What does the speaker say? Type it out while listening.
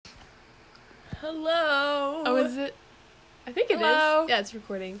Hello. Oh, is it? I think it Hello? is. Yeah, it's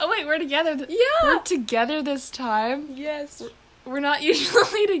recording. Oh, wait, we're together. Yeah. We're together this time. Yes. We're not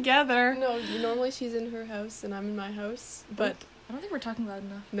usually together. No, normally she's in her house and I'm in my house, but I don't think we're talking loud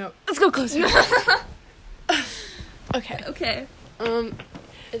enough. no. Let's go closer. Okay. Okay.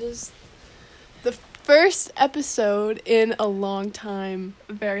 It is the first episode in a long time.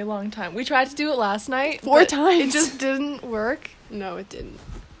 A very long time. We tried to do it last night. 4 but times. It just didn't work. No, it didn't.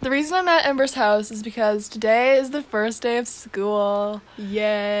 The reason I'm at Ember's house is because today is the first day of school.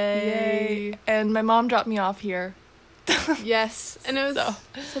 Yay. And my mom dropped me off here. Yes. And it was So.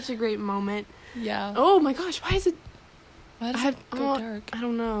 such a great moment. Yeah. Oh my gosh, why is it? Why does I it go dark? I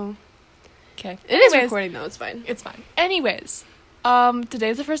don't know. Okay. It is recording though, it's fine. It's fine. Anyways,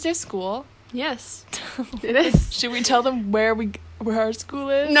 today's the first day of school. Yes. It is. Should we tell them where our school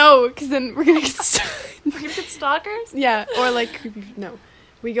is? No, because then we're gonna get We're gonna get stalkers? Yeah, or like creepy. No.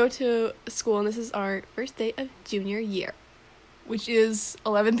 We go to school and this is our first day of junior year. Which is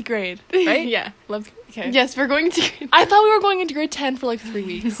 11th grade, right? Yeah. 11th. Okay. Yes, we're going to. I thought we were going into grade 10 for like 3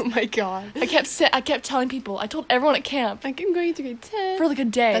 weeks. Oh my god. I kept telling people. I told everyone at camp Like, I'm going to grade 10. for like a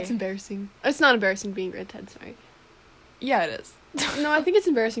day. That's embarrassing. It's not embarrassing being grade 10, sorry. Yeah, it is. No, I think it's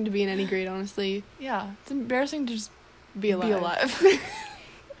embarrassing to be in any grade, honestly. Yeah, it's embarrassing to just Be alive. be alive.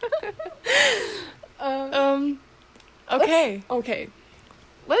 Okay. Okay.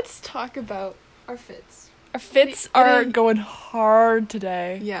 Let's talk about our fits. Our fits are going hard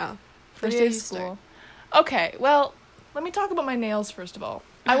today. Yeah. First Where day do of you school. start? Okay, well, let me talk about my nails first of all.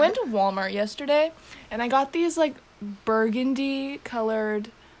 I went to Walmart yesterday and I got these like burgundy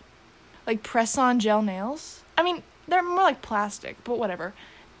colored like press-on gel nails. I mean, they're more like plastic, but whatever.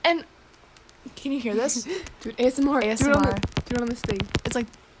 And can you hear this? Dude, ASMR. ASMR. Do it on this thing. It's like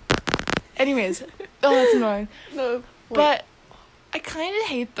anyways. Oh, that's annoying. No. Wait. But I kind of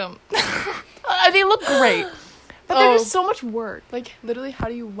hate them. They look great. But they're just so much work. Like, literally, how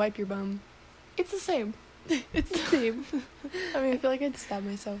do you wipe your bum? It's the same. It's the same. I feel like I'd stab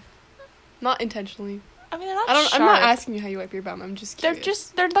myself. Not intentionally. I mean, they're not I'm not sharp. asking you how you wipe your bum. I'm just curious.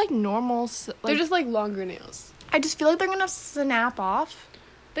 They're like normal. They're just like longer nails. I just feel like they're gonna snap off.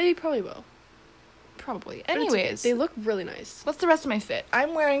 They probably will. Probably. But it's okay. Anyways, They look really nice. what's the rest of my fit?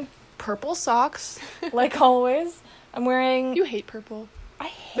 I'm wearing purple socks, like always. I'm wearing. You hate purple. I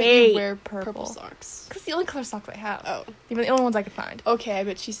But hate you wear purple purple socks. because the only color socks I have. Oh. Even the only ones I could find. Okay, I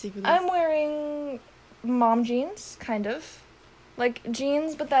bet she's secretly. I'm wearing mom jeans, kind of. Like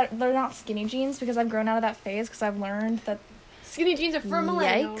jeans, but they're not skinny jeans because I've grown out of that phase because I've learned that. Skinny jeans are for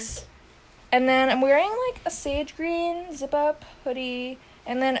millennials. Yikes. And then I'm wearing like a sage green zip up hoodie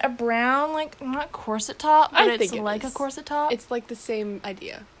and then a brown like not corset top, but I it's think it like is. a corset top. It's like the same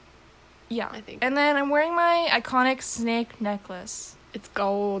idea. Yeah, I think. And then I'm wearing my iconic snake necklace. It's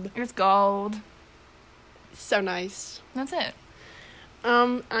gold. It's gold. So nice. That's it.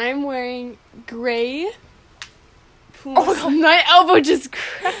 I'm wearing gray. Oh my God. My elbow just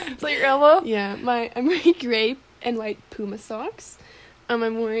cracked. Is that your elbow? Yeah, I'm wearing gray and white Puma socks. I'm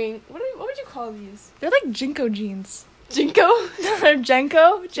wearing what would you call these? They're like Jinko jeans. Jinko? They're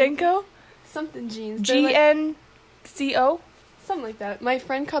Jenko? Something jeans. They're like- GNCO? something like that. My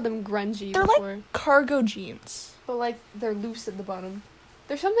friend called them grungy They're before. like cargo jeans. But like they're loose at the bottom.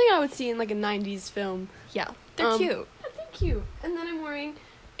 They're something I would see in like a 90s film. Yeah. They're cute. Yeah, they're cute. And then I'm wearing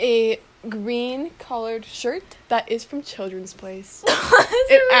a green collared shirt that is from Children's Place. It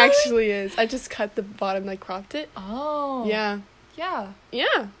really? actually is. I just cut the bottom and I cropped it. Oh. Yeah. Yeah.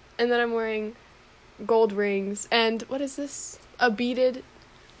 Yeah. And then I'm wearing gold rings and what is this? A beaded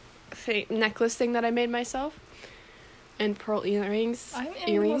necklace thing that I made myself. And pearl earrings. I'm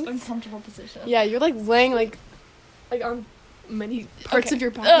in the most uncomfortable position. Yeah, you're like laying like on many parts Okay. of your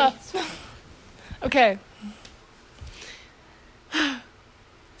body. Okay.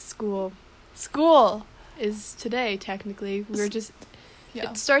 School. Is today technically. We're just Yeah.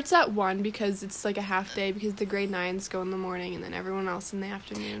 It starts at 1 because it's like a half day because the grade 9s go in the morning and then everyone else in the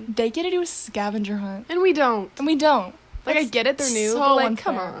afternoon. They get to do a scavenger hunt. And we don't. And we don't. Like, I That's get it, they're new, so but like, unfair.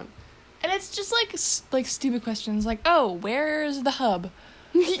 come on. And it's just like stupid questions like, oh, where's the hub?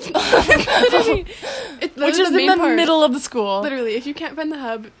 Literally, Which is in the middle of the school. Literally, if you can't find the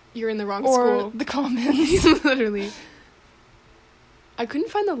hub, you're in the wrong Or school. the commons. Literally. I couldn't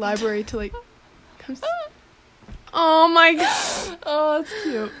find the library to like come Oh my god. Oh, that's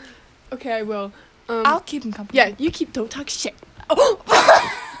cute. Okay, I will. I'll keep him company. Yeah, you keep don't talk shit. Oh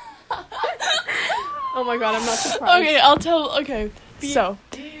my god, I'm not surprised. Okay, I'll tell. Okay, so.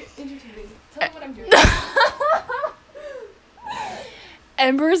 Entertaining. Tell me what I'm doing.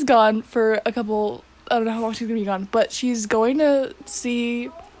 Amber's gone for a couple. I don't know how long she's gonna be gone, but she's going to see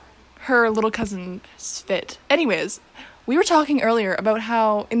her little cousin's fit. Anyways, we were talking earlier about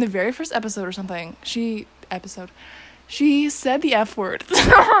how in the very first episode or something, she said the F word.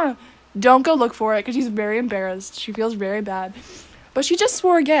 Don't go look for it because she's very embarrassed. She feels very bad. But she just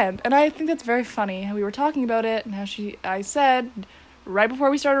swore again, and I think that's very funny how we were talking about it and how I said right before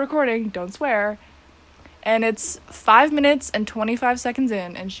we started recording, don't swear. And it's 5 minutes and 25 seconds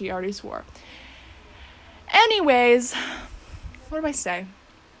in, and she already swore. Anyways, what did I say?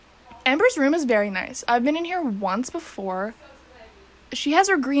 Amber's room is very nice. I've been in here once before. She has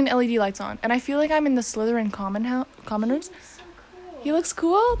her green LED lights on, and I feel like I'm in the Slytherin common rooms. So cool. He looks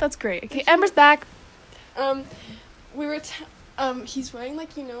cool? That's great. Okay, Amber's back. We were he's wearing,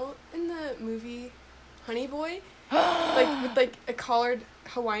 like, you know, in the movie Honey Boy, like with like a collared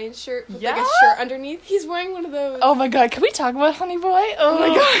Hawaiian shirt with like a shirt underneath. He's wearing one of those. Oh my god, can we talk about Honey Boy? Oh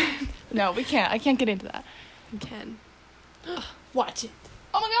my god. No, we can't. I can't get into that. You can. Watch it.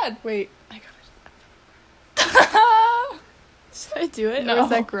 Oh my god. Wait, I got it. Should I do it? No. Or is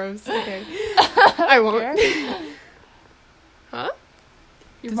that gross? Okay. I won't. Huh?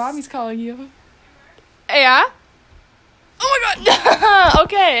 Your mommy's calling you. Yeah? Oh my god.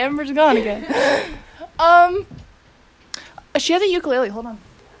 Okay, Amber's gone again. She has a ukulele. Hold on.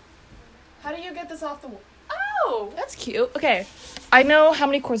 How do you get this off the wall? Oh, that's cute. Okay. I know how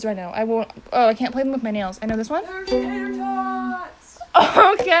many chords do I know. I can't play them with my nails. I know this one.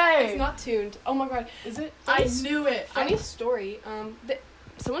 Okay. It's not tuned. Oh my god. Is it? I knew it. Funny story.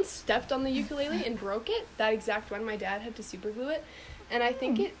 Someone stepped on the ukulele and broke it. That exact one. My dad had to super glue it, and I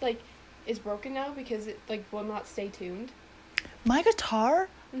think it like is broken now because it like will not stay tuned. My guitar.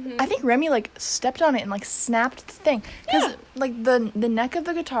 Mm-hmm. I think Remy like stepped on it and like snapped the thing because like the neck of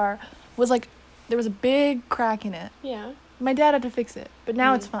the guitar was like there was a big crack in it. Yeah. My dad had to fix it, but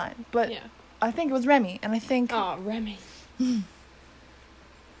now it's fine. But yeah. I think it was Remy, and I think Oh, Remy.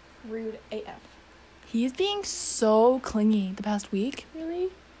 Rude AF. He's being so clingy the past week. Really?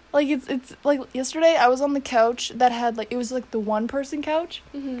 Like it's like yesterday I was on the couch that had like it was like the one person couch,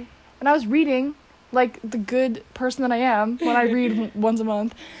 Mm-hmm. and I was reading like the good person that I am when I read once a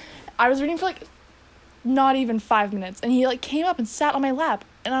month. I was reading for like not even 5 minutes, and he like came up and sat on my lap,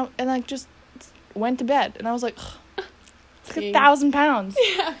 and I like just went to bed, and I was like, it's like 1,000 pounds.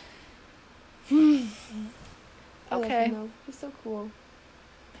 Yeah. I love Okay. him, though. He's so cool.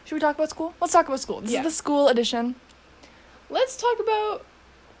 Should we talk about school? Let's talk about school. This Yeah. is the school edition. Let's talk about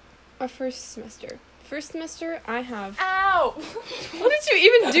our first semester. First semester, I have. Ow! What did you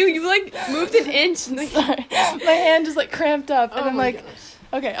even do? You like moved an inch. And, like, Sorry. My hand just like cramped up, and oh I'm my like, gosh.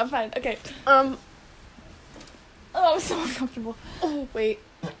 okay, I'm fine. Okay. Oh, I'm so uncomfortable. wait.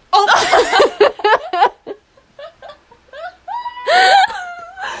 Oh!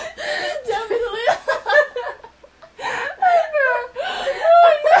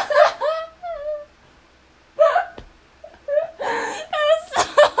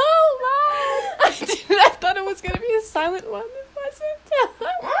 I thought it was gonna be a silent one. It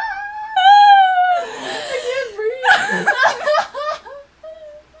wasn't.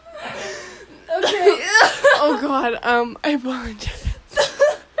 Okay. Oh god. I apologize.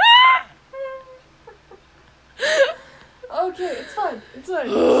 Okay, it's fine. It's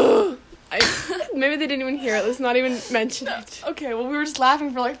fine. Maybe they didn't even hear it. Let's not even mention it. Okay, well, we were just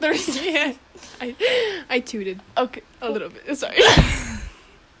laughing for like 30 seconds. Yeah. I tooted Okay. a little bit. Sorry.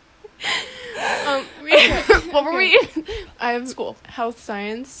 Okay. What were we? Okay. I have school, health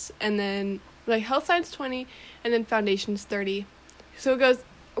science, and then like health science 20, and then foundations 30. So it goes.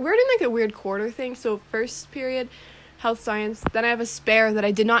 We're doing like a weird quarter thing. So first period, health science. Then I have a spare that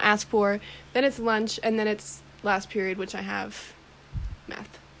I did not ask for. Then it's lunch, and then it's last period, which I have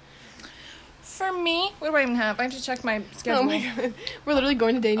math. For me, what do I even have? I have to check my schedule. Oh my god, we're literally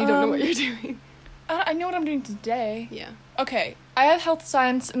going today, and you don't know what you're doing. I know what I'm doing today. Yeah. Okay, I have health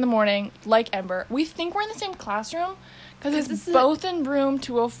science in the morning, like Ember. We think we're in the same classroom because it's this is both in room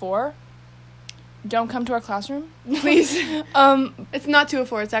 204. Don't come to our classroom, Please. Um, It's not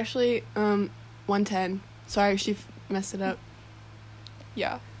 204. It's actually 110. Sorry, she messed it up.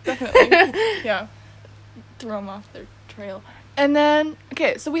 yeah, definitely. Yeah, throw them off their trail. And then,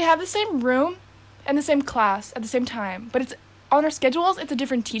 okay, so we have the same room and the same class at the same time, but it's on our schedules. It's a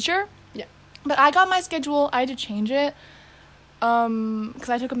different teacher. Yeah. But I got my schedule. I had to change it. Because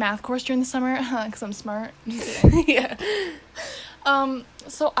I took a math course during the summer because I'm smart. Yeah.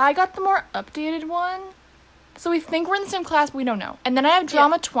 So I got the more updated one. So we think we're in the same class, but we don't know. And then I have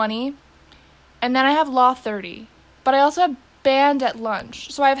drama 20, and then I have law 30. But I also have band at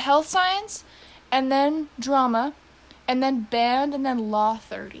lunch. So I have health science, and then drama, and then band, and then law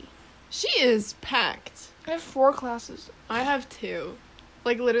 30. She is packed. I have 4 classes. I have 2.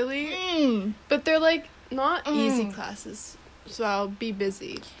 Like, literally. But they're, like, not easy classes. So I'll be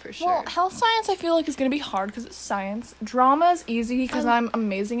busy, for sure. Well, health science I feel like is going to be hard because it's science. Drama is easy because I'm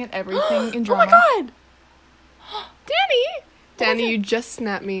amazing at everything in drama. Oh my god! Danny! Danny, you just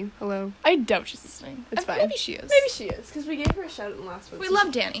snapped me. Hello. I doubt she's listening. It's fine. Maybe she is. Maybe she is, because we gave her a shout out in the last one. We so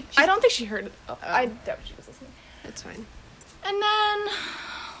love Danny. I don't think she heard it. I doubt she was listening. It's fine. And then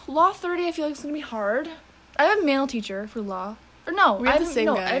Law 30 I feel like it's going to be hard. I have a male teacher for law. Or no, We have the same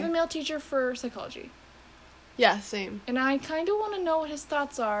guy. I have a male teacher for psychology. Yeah, same. And I kind of want to know what his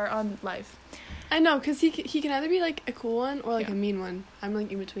thoughts are on life. I know, because he can either be, like, a cool one or, like, Yeah. a mean one. I'm,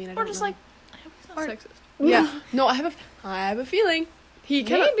 like, in between. I Or don't just know. like, I hope he's not Or- sexist. Yeah. No, I have a feeling. He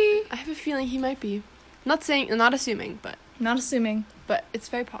kinda, Maybe. I have a feeling he might be. Not assuming, but Not assuming. it's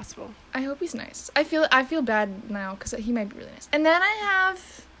very possible. I hope he's nice. I feel bad now because he might be really nice. And then I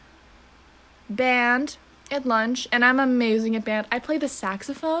have band at lunch, and I'm amazing at band. I play the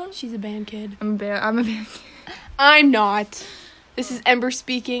saxophone. She's a band kid. I'm a band kid. I'm not. This is Ember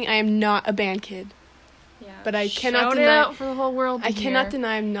speaking. I am not a band kid. Yeah. But I cannot Shout it deny- out for the whole world. I to cannot hear.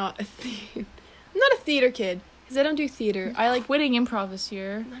 deny I'm not a I'm not a theater kid. Because I don't do theater. I like. Quitting improv this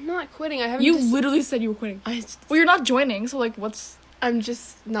year. I'm not quitting. I haven't. You literally said you were quitting. Well, you're not joining, so like, I'm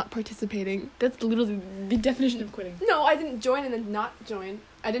just not participating. that's literally the definition of quitting. No, I didn't join and then not join.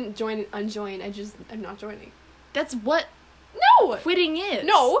 I didn't join and unjoin. I'm not joining. That's what No! quitting is.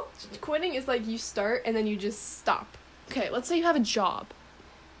 No! Quitting is like you start and then you just stop. Okay, let's say you have a job,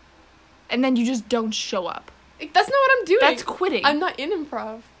 and then you just don't show up. Like, that's not what I'm doing. That's quitting. I'm not in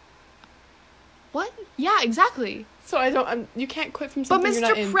improv. What? Yeah, exactly. So you can't quit from But something you're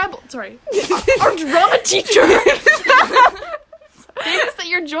not Mr. in. Preble, sorry, our drama teacher. Thanks that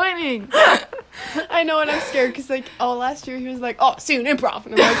you're joining. I know, and I'm scared because last year he was like, oh, soon improv,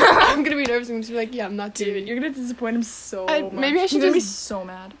 and I'm like, I'm gonna be nervous. I'm just like, yeah, I'm not doing Dude, it. you're gonna disappoint him so much. maybe I should He's gonna be just- so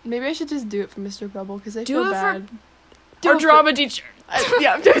mad. Maybe I should just do it for Mr. Bubble because I Do feel it bad. for our drama teacher.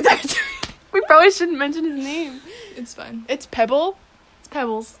 Yeah, we probably shouldn't mention his name. It's fine. It's Pebble. It's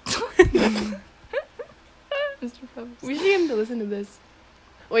Pebbles. Mr. Pebbles. We should get him to listen to this.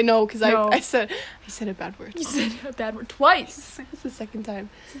 Wait, no, because No. I said a bad word. You said a bad word twice. It's the second time.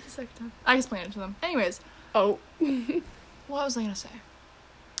 This is the second time. I explained it to them. Anyways, Oh. what was I gonna say?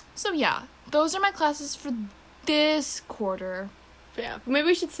 So yeah, those are my classes for this quarter. Yeah, but maybe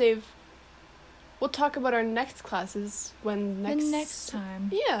we should save. We'll talk about our next classes when The next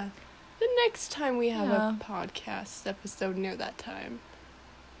time. Yeah, the next time we have Yeah. a podcast episode near that time.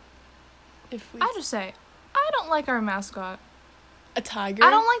 If we I just say, I don't like our mascot. a tiger. I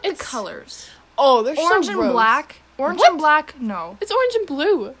don't like the It's- colors. Oh, they're Orange so and gross. black. Orange What? and black. No. It's orange and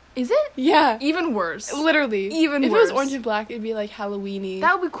blue. Is it? Yeah, Even worse. literally. Even if it was worse. orange and black, it'd be like Halloweeny.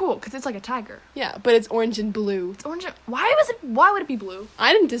 That would be cool because it's like a tiger. Yeah, but it's orange and blue. It's orange. Why would it be blue?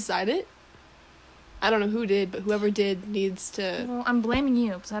 I didn't decide it. I don't know who did, but whoever did needs to. Well, I'm blaming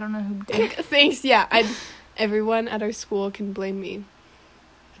you because I don't know who did. Thanks. Yeah, everyone at our school can blame me.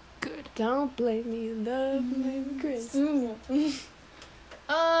 Good. Don't blame me, love, blame Chris.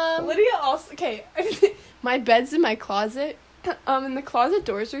 Lydia also my bed's in my closet. And the closet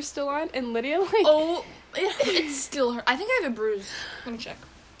doors are still on, and Lydia Oh, it's still hurt. I think I have a bruise. Let me check.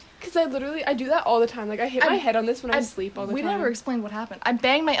 because I do that all the time. Like I hit my head on this when I sleep all the We time. never explained what happened. I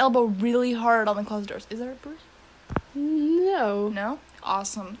banged my elbow really hard on the closet doors. Is there a bruise? No, No.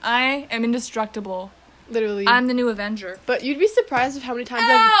 Awesome. I am indestructible. literally. I'm the new Avenger. But you'd be surprised of how many times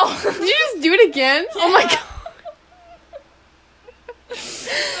Ow! Did you just do it again? Oh my god.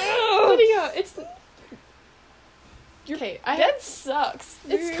 Lydia, it's. Okay, That sucks.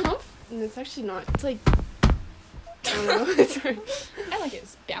 It's it's actually not. It's like. I don't know. It's hard. I like it.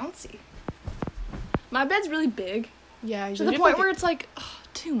 It's bouncy. My bed's really big Yeah, to the point where it's like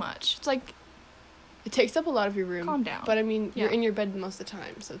too much. It's like it takes up a lot of your room. Calm down. But I mean, you're Yeah. in your bed most of the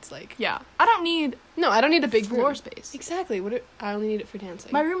time, so it's like. yeah. I don't need No, I don't need a big floor room. space. Exactly. I only need it for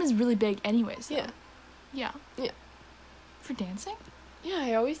dancing. My room is really big, anyways. Though. Yeah. Yeah. Yeah. For dancing, Yeah,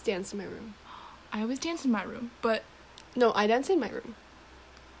 I always dance in my room. I always dance in my room, but No, I dance in my room.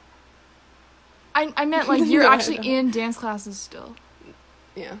 I meant like you're No, I actually don't. in dance classes still.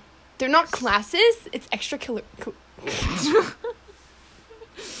 Yeah. They're not classes. It's extracurricular.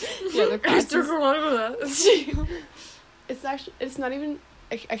 Yeah, they're classes. It's not even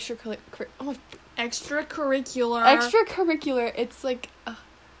extracurricular. Oh, Extracurricular. extracurricular. It's like a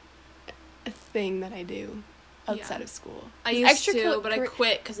thing that I do outside Yeah. of school. I It's used to, but I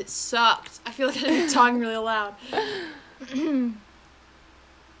quit because it sucked. I feel like I'm talking really loud. Do you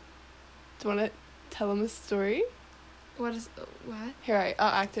want to tell them a story? What? Here,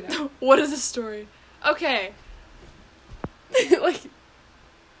 I'll act it out. What is the story? Okay. Like,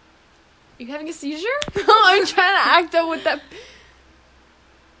 You having a seizure? No, I'm trying to act out with that.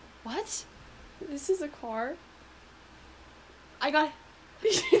 What? This is a car. I got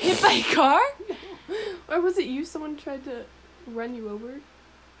hit by a car? Or was it you? Someone tried to run you over?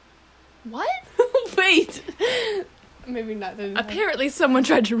 What? Wait. Maybe not. Apparently someone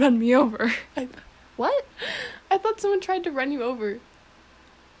tried to run me over. What? I thought someone tried to run you over.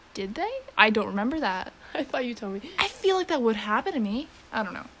 Did they? I don't remember that. I thought you told me. I feel like that would happen to me. I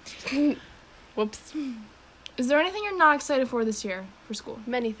don't know. Whoops. Is there anything you're not excited for this year for school?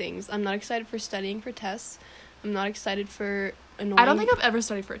 Many things. I'm not excited for studying for tests. I'm not excited for annoying. I don't think I've ever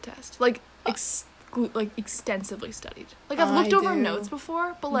studied for a test. Like, extensively studied. Like, I've looked over notes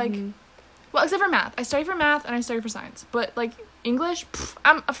before, but, like... Mm-hmm. Well, except for math. I studied for math, and I studied for science. But, like, English,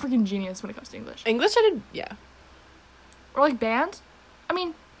 I'm a freaking genius when it comes to English. English, I did... Yeah. Or, like, band. I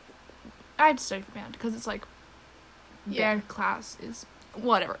mean, I had to study for band, because it's, like... Yeah. Band class is...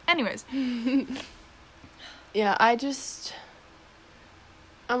 Whatever. Anyways. Yeah,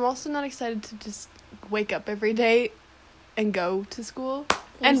 I'm also not excited to just wake up every day and go to school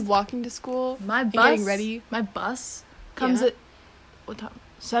and walking to school and getting ready. My bus comes at what time?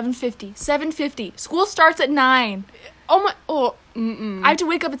 7:50. 7:50. School starts at 9. I have to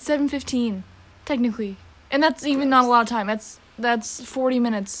wake up at 7:15 technically. And that's even not a lot of time. That's 40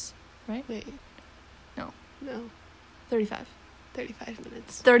 minutes, right? Wait. No. 35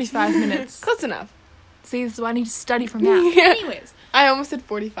 minutes. 35 minutes. Close enough. See, this is why I need to study for math. Yeah. Anyways. I almost said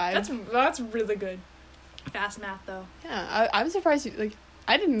 45. That's really good. Fast math, though. Yeah, I'm surprised you, like,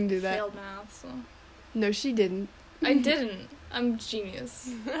 I didn't do that. Failed math, so. No, she didn't. I didn't. I'm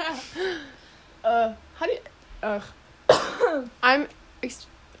genius. How do you... I'm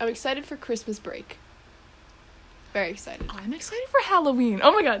excited for Christmas break. Very excited. I'm excited for Halloween.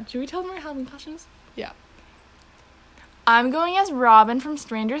 Oh my god, should we tell them our Halloween costumes? Yeah. I'm going as Robin from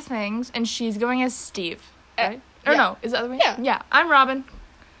Stranger Things, and she's going as Steve. Right? Or no, is that the other way? Yeah. Yeah, I'm Robin.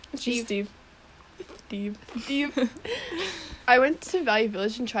 She's Steve. I went to Value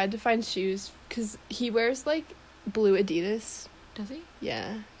Village and tried to find shoes, because he wears, like, blue Adidas. Does he?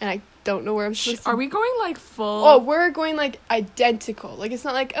 Yeah. And I don't know where I'm supposed to... Are we going, like, full... Oh, we're going, like, identical. Like, it's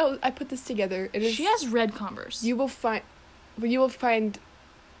not like, oh, I put this together. It is... She has red Converse. You will find... Should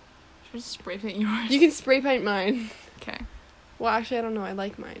I just spray paint yours? You can spray paint mine. Okay. Well, actually, I don't know. I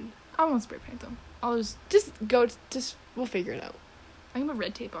like mine. I won't spray paint them. I'll just... We'll figure it out. I can put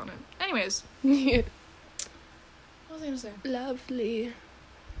red tape on it. Anyways. What was I gonna say? Lovely.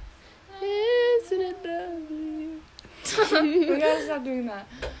 Isn't it lovely? We gotta stop doing that.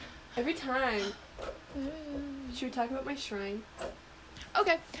 Every time. Should we talk about my shrine?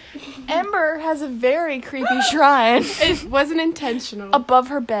 Okay. Ember has a very creepy shrine. It wasn't intentional. Above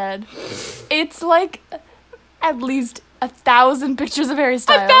her bed. It's like at least 1,000 pictures of Harry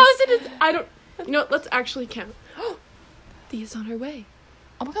Styles. 1,000 is... I don't... You know, let's actually count. Thea's on her way.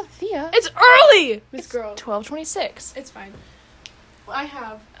 Oh my god, Thea. It's early! Miss Girl. 12:26. It's fine. Well, I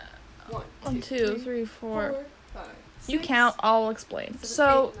have... 1, 2, 3, 4. 5, You 6, count, I'll explain. 7,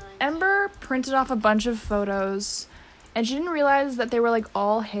 So, 8, 9, Ember printed off a bunch of photos, and she didn't realize that they were, like,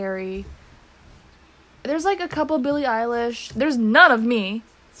 all Harry. There's, like, a couple of Billie Eilish. There's none of me.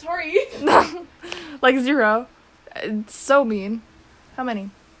 Sorry. Like, 0. It's so mean. How many?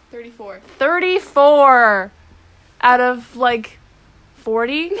 34. 34! Out of, like,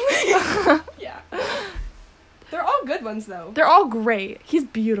 40? Yeah. They're all good ones, though. They're all great. He's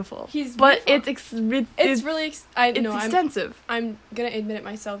beautiful. But beautiful. It's really... extensive. I'm gonna admit it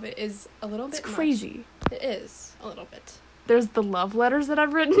myself. It is a little bit It's crazy. Much. It is. A little bit. There's the love letters that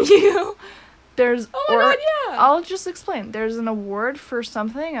I've written you. There's... Oh my god, yeah! I'll just explain. There's an award for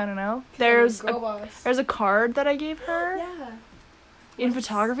something. I don't know. There's a card that I gave her. Yeah. In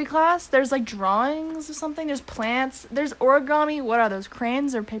photography class. There's, like, drawings of something. There's plants. There's origami. What are those?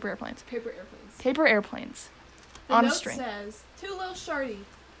 Crayons or paper airplanes? Paper airplanes. Paper airplanes. The on a note string. Says, to Lil Shardy.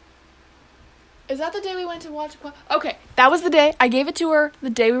 Is that the day we went to watch Okay, that was the day. I gave it to her the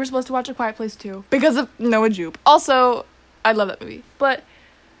day we were supposed to watch A Quiet Place 2. Because of Noah Jupe. Also, I love that movie. But...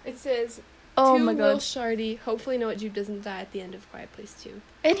 It says, oh to my Lil god. Shardy, hopefully Noah Jupe doesn't die at the end of Quiet Place 2.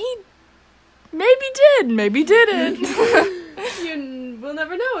 And he maybe did, maybe didn't. You will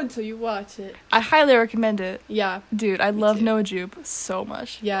never know until you watch it. I highly recommend it. Yeah. Dude, I love too. Noah Jupe so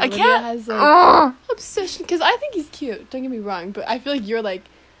much. Yeah, I Olivia can't... has like obsession, because I think he's cute, don't get me wrong, but I feel like you're like...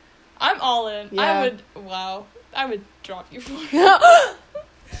 I'm all in. Yeah. I would drop you for it.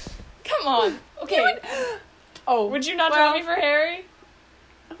 Come on. Okay. Would you not drop me for Harry?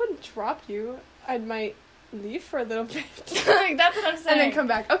 I wouldn't drop you. I might leave for a little bit. That's what I'm saying. And then come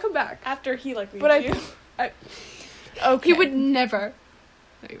back. I'll come back. After he, like, leaves But you. I Okay. He would never.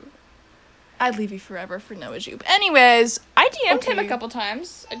 I'd leave you forever for Noah Jupe. Anyways, I DM'd him a Okay. couple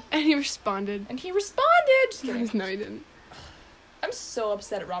times. And he responded. And he responded. Just kidding. No, he didn't. I'm so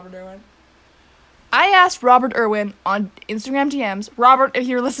upset at Robert Irwin. I asked Robert Irwin on Instagram DMs, Robert, if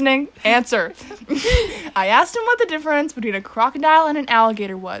you're listening, answer. I asked him what the difference between a crocodile and an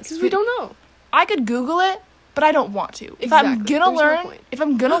alligator was. Because we don't know. I could Google it, but I don't want to. If I'm Exactly. gonna There's no learn, point. if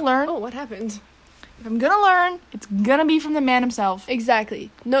I'm gonna learn, Oh, what happened? if I'm gonna learn, it's gonna be from the man himself.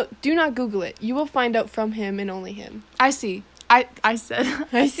 Exactly. No, do not Google it. You will find out from him and only him. I see. I said.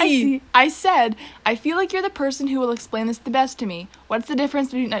 I see. I said, I feel like you're the person who will explain this the best to me. What's the difference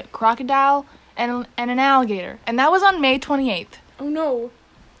between a crocodile and an alligator? And that was on May 28th. Oh no.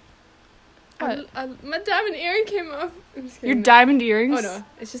 What? My diamond earring came off. I'm just Your kidding. diamond earrings? Oh no,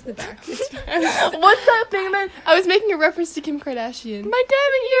 it's just the back. It's fine. What's that thing that... I was making a reference to Kim Kardashian. My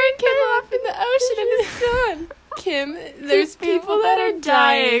diamond earring came off in the ocean and it's gone. Kim, there's people that are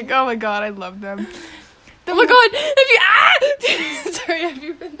dying. Oh my god, I love them. Oh my god, have you sorry, have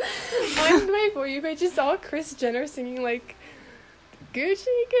you been on my For You page? You saw Kris Jenner singing like Gucci,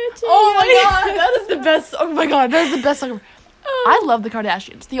 Gucci. Oh my god, that is the best. Oh my god, that is the best song ever. Oh. I love the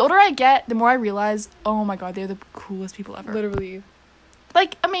Kardashians. The older I get, the more I realize, oh my god, they're the coolest people ever. Literally.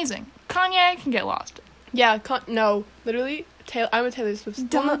 Like, amazing. Kanye can get lost. Yeah, no, literally. I'm a Taylor Swift.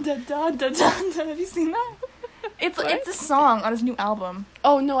 Dun, dun, dun, dun, dun, dun. Have you seen that? It's a song on his new album.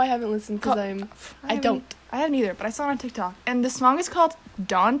 Oh no, I haven't listened because I don't. I haven't either, but I saw it on TikTok. And the song is called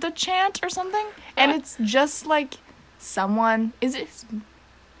Donda Chant or something. And it's just like someone. Is it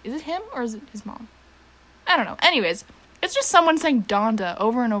him or is it his mom? I don't know. Anyways, it's just someone saying Donda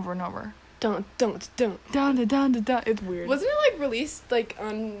over and over and over. Don't. Donda, Donda, Donda. It's weird. Wasn't it like released like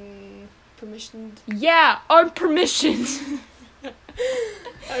on permissioned? Yeah, on permission.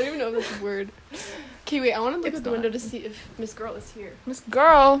 I don't even know if that's a word. Okay, wait. I want to look It's at the not. window to see if Miss Girl is here. Miss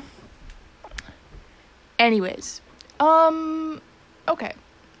Girl. Anyways, okay.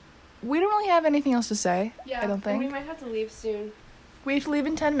 We don't really have anything else to say. I don't think. we might have to leave soon. We have to leave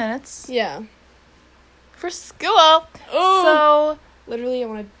in 10 minutes Yeah. for school. Oh. So, Literally, I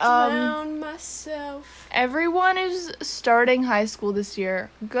want to drown myself. everyone who's starting high school this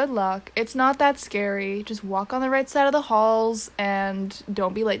year, good luck. It's not that scary. Just walk on the right side of the halls and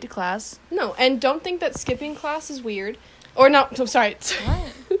don't be late to class. No, and don't think that skipping class is weird. Or no, I'm sorry.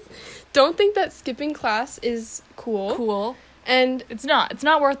 Don't think that skipping class is cool. Cool. And It's not. It's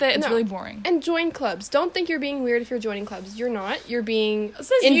not worth it. It's No. really boring. and join clubs. Don't think you're being weird if you're joining clubs. You're not. You're being It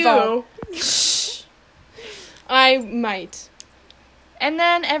says involved. Shh. I might. And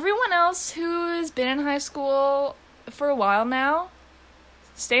then everyone else who has been in high school for a while now,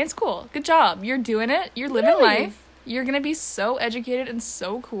 stay in school. Good job. You're doing it. You're living Really? life. You're going to be so educated and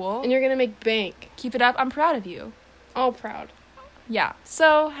so cool. And you're gonna make bank. Keep it up. I'm proud of you. All proud. Yeah.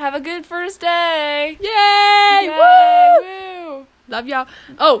 So, have a good first day. Yay! Yay! Woo! Love y'all.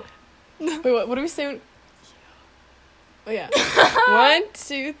 Oh, wait. What do we say? Oh yeah. 1,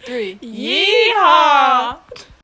 2, 3. Yeehaw!